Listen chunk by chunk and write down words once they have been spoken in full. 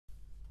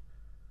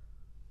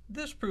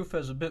This proof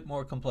has a bit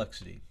more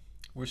complexity.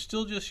 We're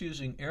still just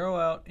using arrow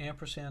out,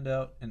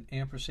 and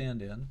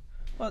ampersand in,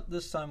 but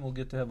this time we'll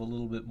get to have a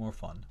little bit more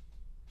fun.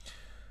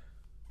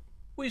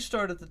 We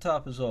start at the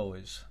top as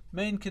always.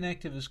 Main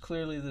connective is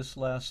clearly this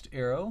last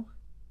arrow,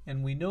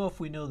 and we know if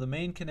we know the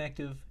main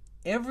connective,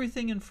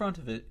 everything in front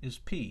of it is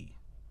P.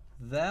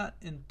 That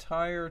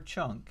entire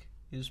chunk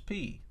is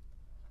P.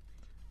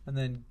 And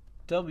then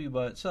W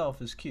by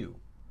itself is Q.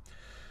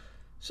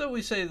 So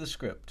we say the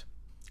script.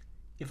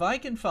 If I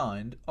can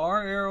find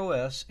R arrow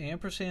S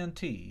ampersand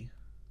T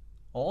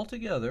all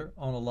together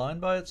on a line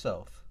by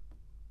itself,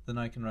 then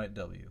I can write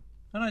W.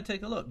 And I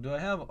take a look. Do I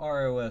have R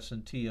arrow S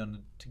and T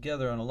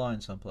together on a line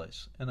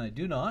someplace? And I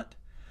do not.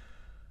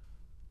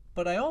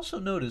 But I also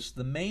notice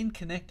the main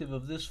connective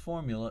of this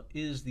formula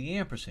is the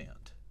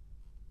ampersand.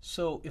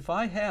 So if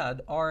I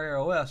had R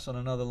arrow S on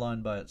another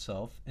line by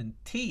itself and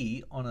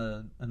T on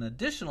an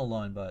additional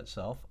line by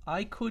itself,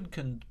 I could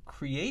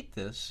create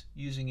this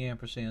using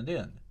ampersand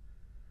in.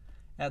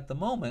 At the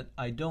moment,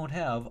 I don't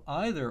have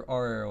either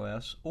R arrow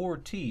S or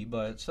T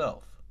by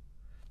itself.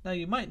 Now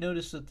you might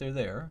notice that they're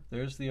there.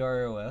 There's the R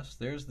arrow S,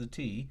 there's the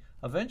T.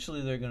 Eventually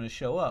they're going to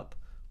show up,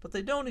 but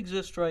they don't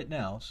exist right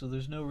now, so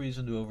there's no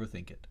reason to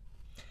overthink it.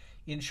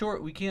 In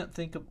short, we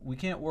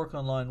can't work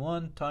on line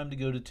 1, time to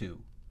go to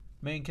 2.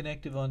 Main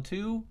connective on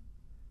 2,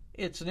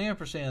 it's an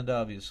ampersand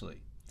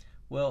obviously.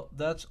 Well,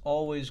 that's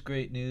always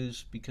great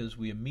news because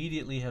we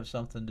immediately have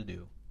something to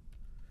do.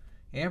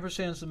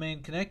 Ampersand's the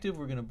main connective,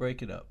 we're going to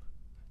break it up.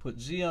 Put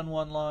Z on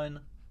one line,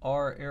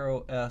 R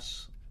arrow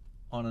S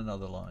on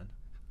another line.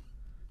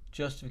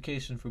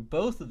 Justification for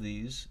both of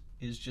these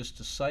is just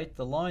to cite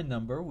the line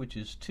number, which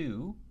is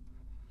 2,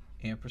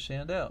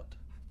 ampersand out.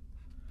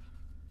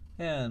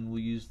 And we'll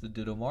use the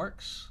ditto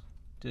marks,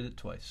 did it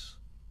twice.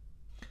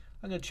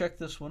 I'm going to check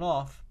this one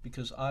off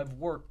because I've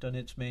worked on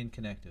its main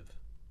connective.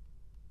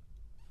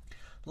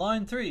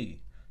 Line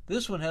 3,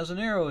 this one has an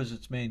arrow as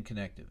its main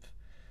connective.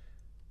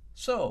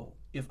 So,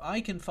 if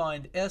I can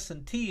find S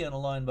and T on a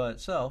line by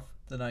itself,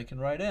 then I can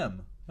write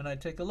M. And I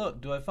take a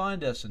look, do I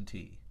find S and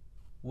T?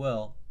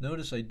 Well,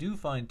 notice I do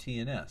find T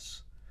and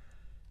S.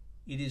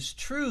 It is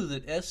true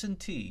that S and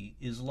T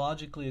is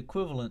logically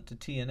equivalent to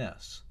T and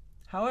S.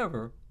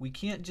 However, we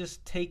can't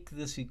just take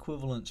this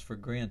equivalence for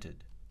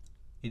granted.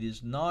 It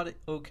is not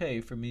okay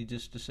for me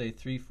just to say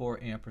 3,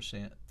 4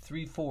 ampersand,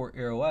 3, 4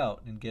 arrow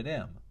out and get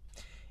M.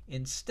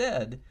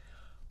 Instead,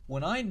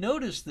 when I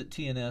notice that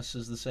T and S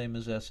is the same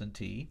as S and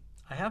T,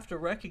 I have to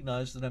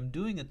recognize that I'm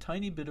doing a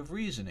tiny bit of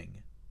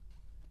reasoning.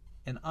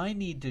 And I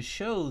need to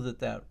show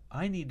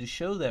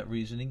that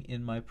reasoning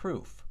in my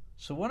proof.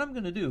 So what I'm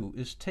going to do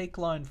is take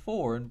line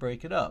 4 and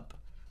break it up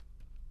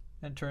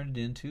and turn it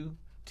into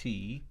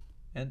T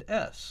and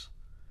S.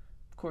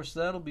 Of course,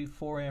 that'll be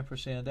 4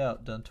 ampersand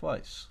out done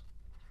twice.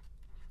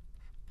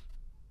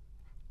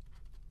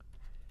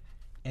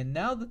 And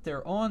now that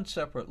they're on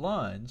separate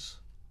lines,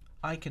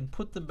 I can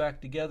put them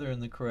back together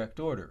in the correct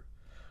order.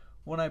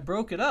 When I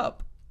broke it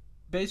up,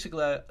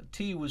 basically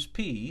T was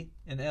P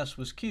and S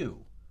was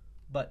Q.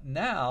 But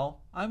now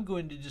I'm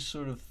going to just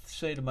sort of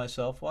say to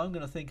myself, well, I'm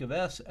going to think of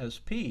S as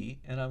P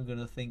and I'm going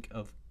to think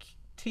of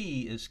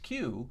T as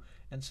Q,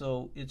 and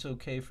so it's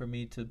okay for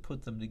me to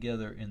put them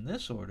together in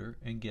this order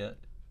and get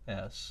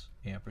S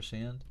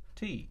ampersand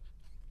T.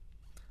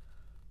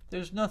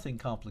 There's nothing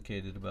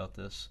complicated about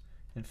this.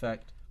 In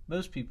fact,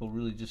 most people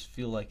really just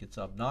feel like it's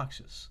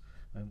obnoxious.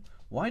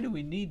 Why do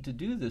we need to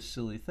do this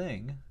silly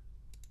thing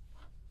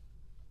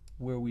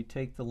where we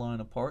take the line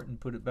apart and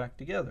put it back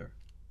together?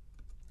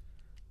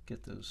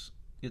 Get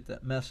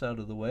that mess out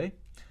of the way.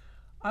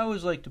 I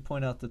always like to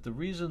point out that the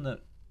reason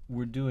that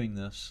we're doing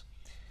this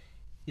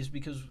is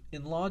because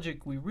in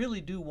logic we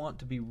really do want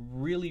to be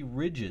really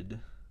rigid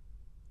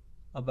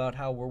about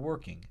how we're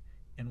working,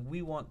 and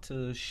we want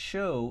to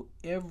show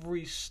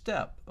every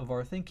step of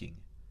our thinking.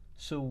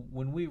 So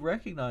when we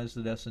recognize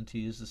that S and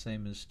T is the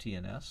same as T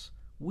and S,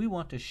 we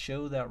want to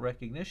show that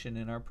recognition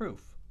in our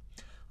proof.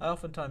 I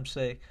oftentimes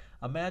say,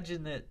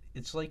 imagine that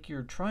it's like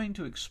you're trying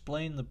to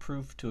explain the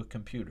proof to a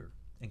computer.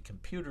 And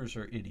computers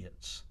are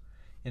idiots.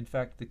 In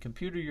fact, the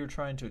computer you're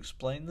trying to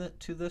explain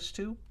this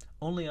to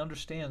only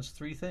understands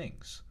 3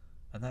 things,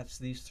 and that's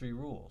these 3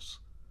 rules.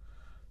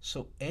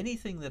 So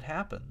anything that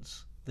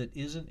happens that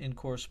isn't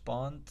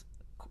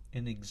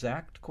in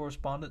exact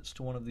correspondence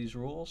to one of these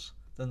rules,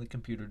 then the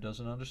computer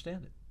doesn't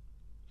understand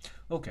it.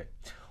 Okay,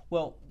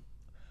 well,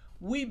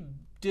 we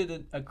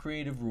did a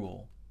creative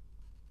rule,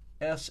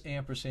 S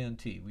ampersand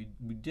T.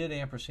 We did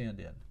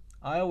ampersand in.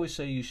 I always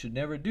say you should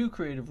never do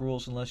creative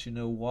rules unless you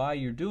know why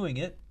you're doing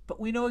it, but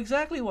we know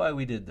exactly why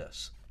we did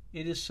this.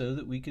 It is so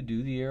that we could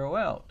do the arrow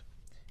out.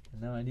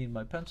 And now I need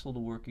my pencil to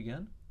work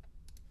again.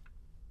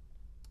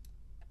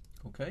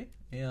 Okay,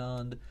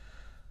 and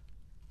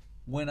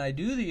when I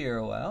do the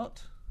arrow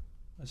out,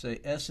 I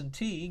say S and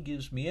T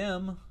gives me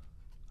M.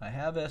 I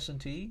have S and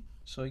T,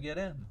 so I get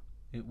M.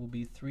 It will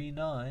be 3,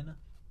 9,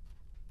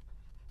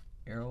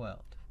 arrow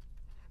out.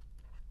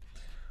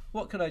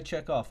 What could I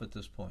check off at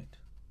this point?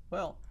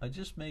 Well, I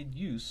just made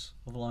use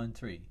of line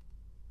 3.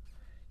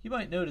 You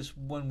might notice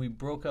when we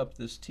broke up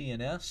this T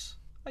and S,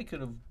 I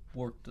could have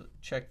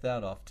checked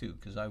that off too,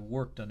 because I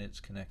worked on its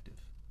connective.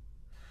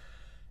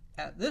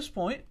 At this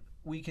point,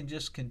 we can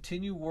just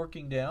continue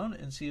working down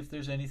and see if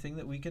there's anything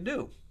that we can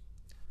do.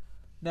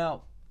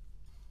 Now,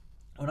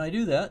 when I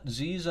do that,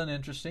 Z is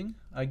uninteresting.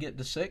 I get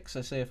to 6.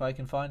 I say if I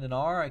can find an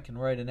R, I can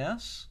write an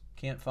S.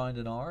 Can't find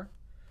an R.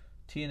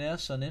 T and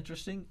S,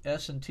 uninteresting.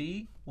 S and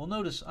T, well,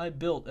 notice I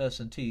built S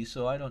and T,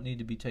 so I don't need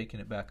to be taking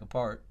it back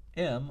apart.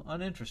 M,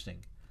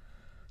 uninteresting.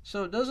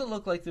 So it doesn't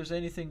look like there's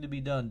anything to be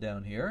done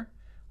down here.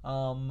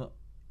 Time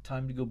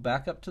to go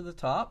back up to the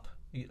top.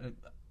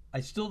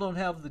 I still don't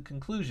have the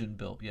conclusion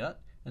built yet,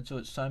 and so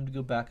it's time to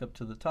go back up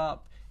to the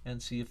top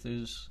and see if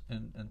there's,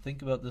 and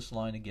think about this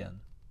line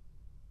again.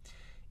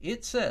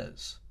 It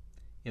says,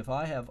 if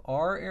I have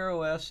R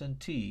arrow S and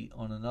T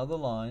on another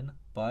line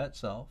by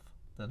itself,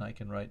 then I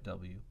can write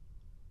W.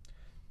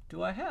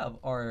 Do I have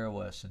R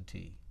arrow S and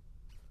T?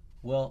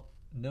 Well,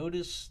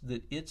 notice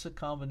that it's a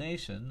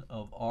combination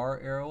of R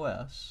arrow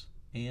S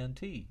and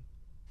T.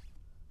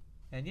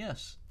 And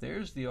yes,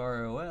 there's the R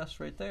arrow S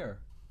right there.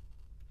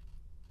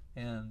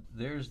 And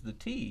there's the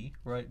T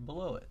right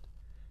below it.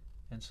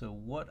 And so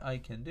what I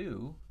can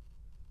do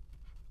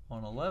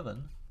on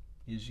 11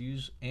 is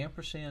use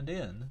ampersand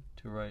in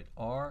to write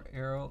R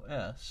arrow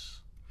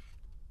S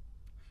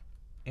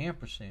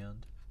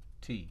ampersand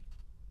T.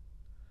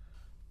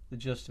 The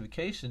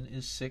justification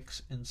is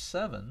 6 and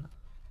 7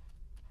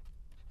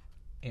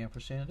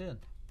 ampersand in.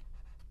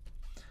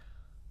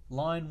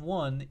 Line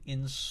 1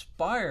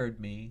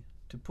 inspired me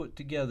to put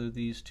together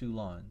these two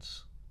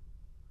lines.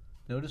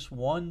 Notice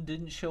 1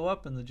 didn't show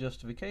up in the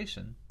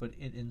justification, but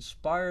it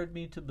inspired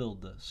me to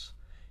build this.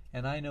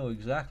 And I know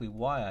exactly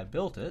why I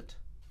built it.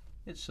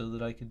 It's so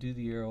that I could do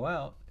the arrow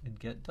out and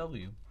get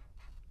W.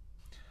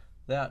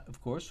 That,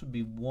 of course, would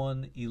be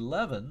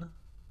 111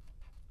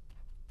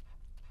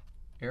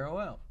 arrow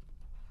out.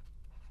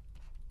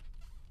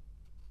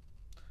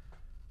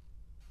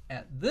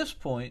 At this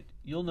point,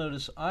 you'll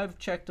notice I've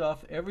checked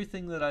off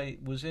everything that I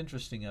was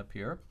interesting up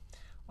here.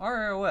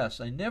 RROS,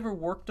 I never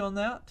worked on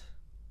that,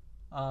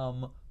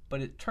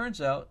 but it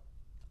turns out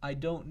I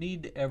don't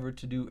need ever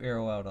to do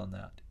arrow out on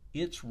that.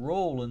 Its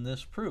role in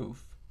this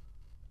proof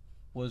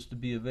was to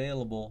be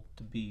available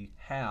to be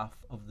half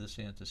of this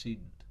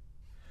antecedent.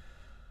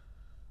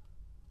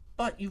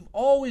 But you've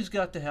always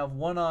got to have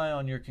one eye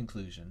on your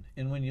conclusion.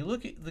 And when you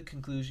look at the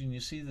conclusion, you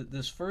see that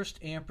this first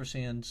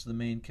ampersand is the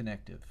main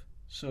connective.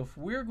 So if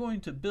we're going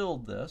to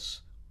build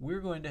this, we're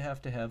going to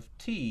have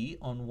T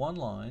on one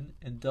line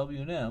and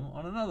W and M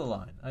on another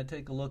line. I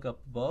take a look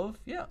up above.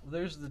 Yeah,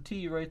 there's the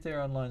T right there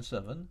on line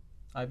 7.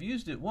 I've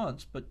used it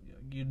once, but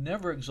you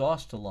never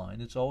exhaust a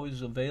line. It's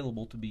always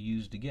available to be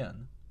used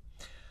again.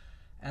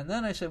 And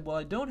then I said, well,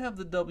 I don't have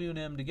the W and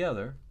M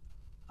together.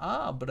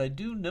 But I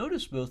do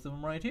notice both of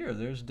them right here.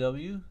 There's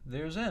W,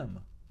 there's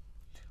M.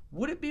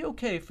 Would it be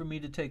okay for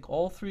me to take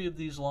all three of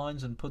these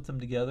lines and put them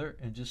together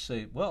and just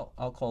say, well,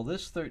 I'll call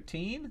this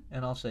 13,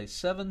 and I'll say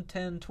 7,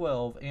 10,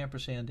 12,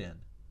 ampersand in?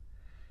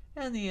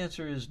 And the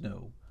answer is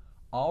no.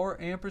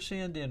 Our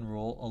ampersand in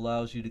rule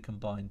allows you to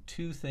combine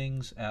two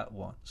things at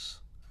once.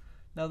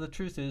 Now the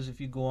truth is,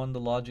 if you go on to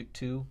logic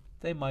 2,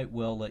 they might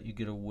well let you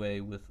get away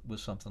with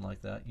something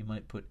like that. You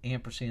might put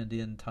ampersand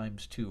in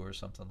times 2 or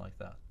something like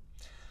that.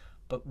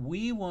 But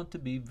we want to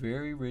be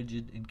very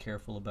rigid and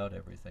careful about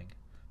everything.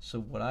 So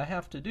what I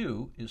have to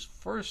do is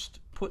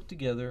first put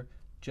together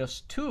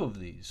just two of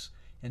these.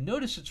 And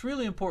notice it's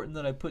really important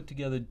that I put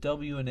together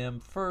W and M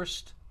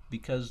first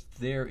because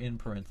they're in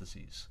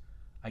parentheses.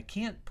 I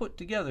can't put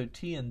together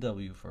T and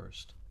W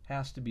first.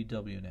 Has to be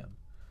W and M.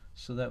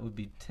 So that would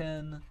be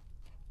 10,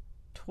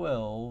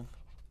 12,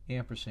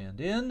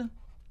 ampersand in.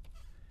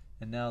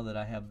 And now that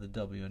I have the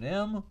W and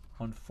M,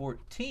 on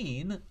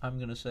 14, I'm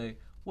going to say,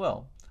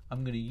 well,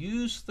 I'm going to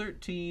use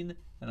 13,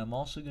 and I'm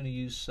also going to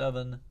use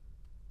 7.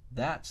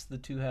 That's the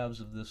two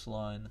halves of this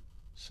line.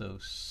 So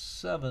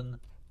 7,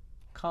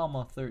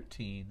 comma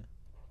 13,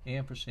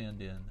 ampersand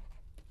in,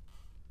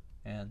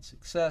 and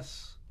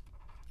success.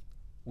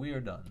 We are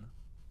done.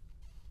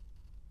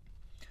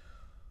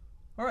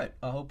 All right,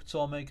 I hope it's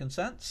all making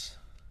sense,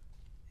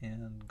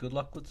 and good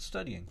luck with the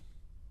studying.